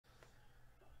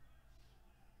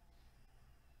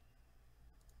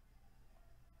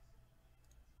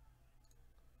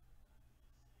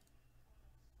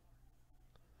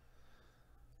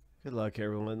Good luck,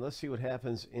 everyone. Let's see what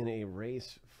happens in a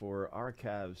race for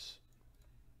Archives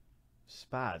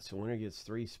spots. The winner gets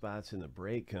 3 spots in the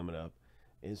break coming up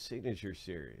in Signature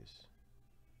Series.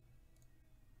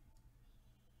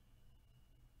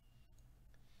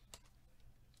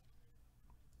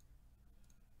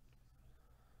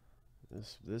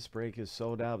 This break is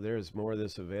sold out. There is more of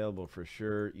this available for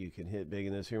sure. You can hit big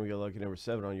in this. Here we go. Lucky number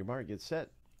 7 on your mark. Get set.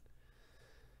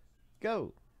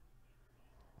 Go.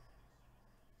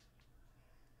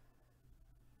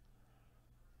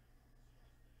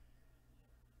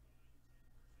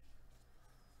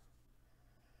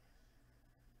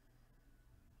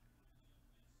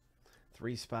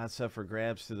 Three spots up for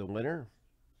grabs to the winner.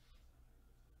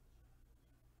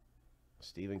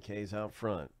 Stephen K's out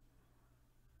front.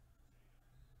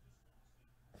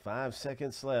 5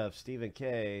 seconds left. Stephen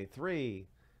K. 3,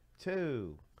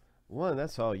 2, 1.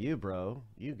 That's all you, bro.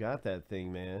 You got that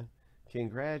thing, man.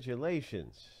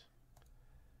 Congratulations.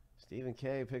 Stephen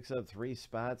K. picks up 3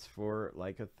 spots for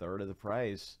like a third of the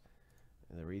price.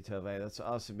 And the retail value. That's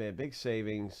awesome, man. Big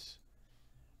savings.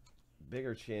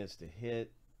 Bigger chance to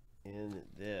hit in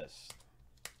this.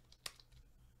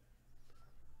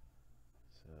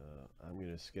 So I'm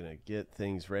just going to get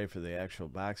things ready for the actual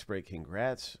box break.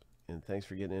 Congrats. And thanks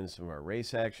for getting into some of our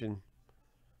race action.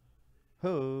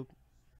 Hope.